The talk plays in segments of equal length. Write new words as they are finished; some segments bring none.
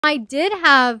I did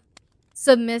have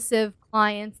submissive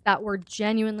clients that were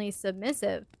genuinely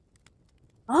submissive.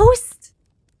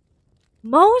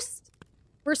 Most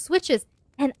were switches.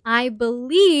 And I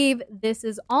believe this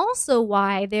is also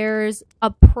why there's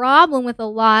a problem with a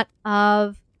lot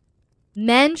of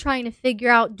men trying to figure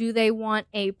out, do they want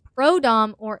a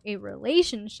pro-dom or a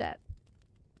relationship?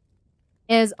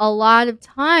 Is a lot of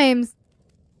times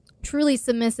truly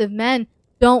submissive men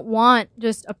don't want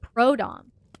just a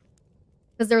pro-dom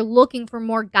because they're looking for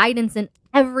more guidance in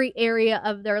every area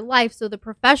of their life. So the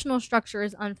professional structure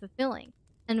is unfulfilling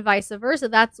and vice versa.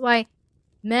 That's why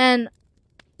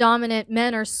dominant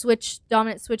men or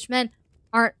dominant switch men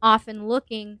aren't often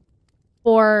looking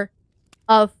for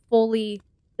a fully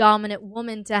dominant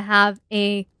woman to have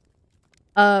a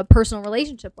personal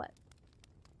relationship with.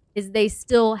 Is they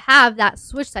still have that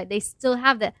switch side. They still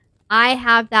have that. I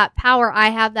have that power. I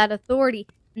have that authority.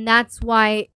 And that's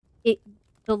why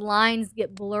the lines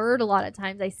get blurred a lot of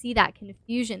times. I see that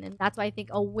confusion. And that's why I think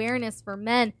awareness for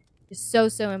men is so,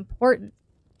 so important.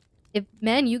 If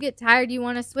men, you get tired, you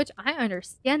want to switch, I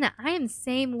understand that. I am the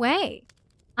same way.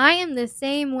 I am the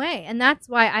same way. And that's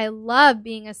why I love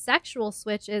being a sexual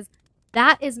switch, is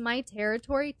that is my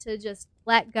territory to just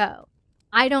let go.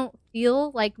 I don't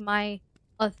feel like my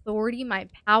authority, my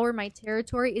power, my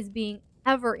territory is being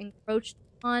ever encroached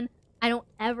on. I don't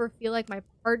ever feel like my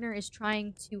partner is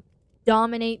trying to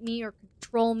dominate me or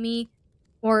control me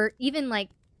or even like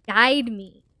guide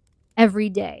me every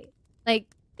day. Like,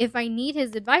 if I need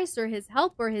his advice or his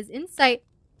help or his insight,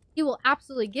 he will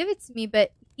absolutely give it to me,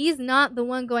 but he's not the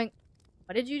one going,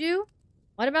 what did you do?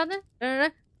 What about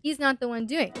this? He's not the one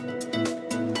doing it.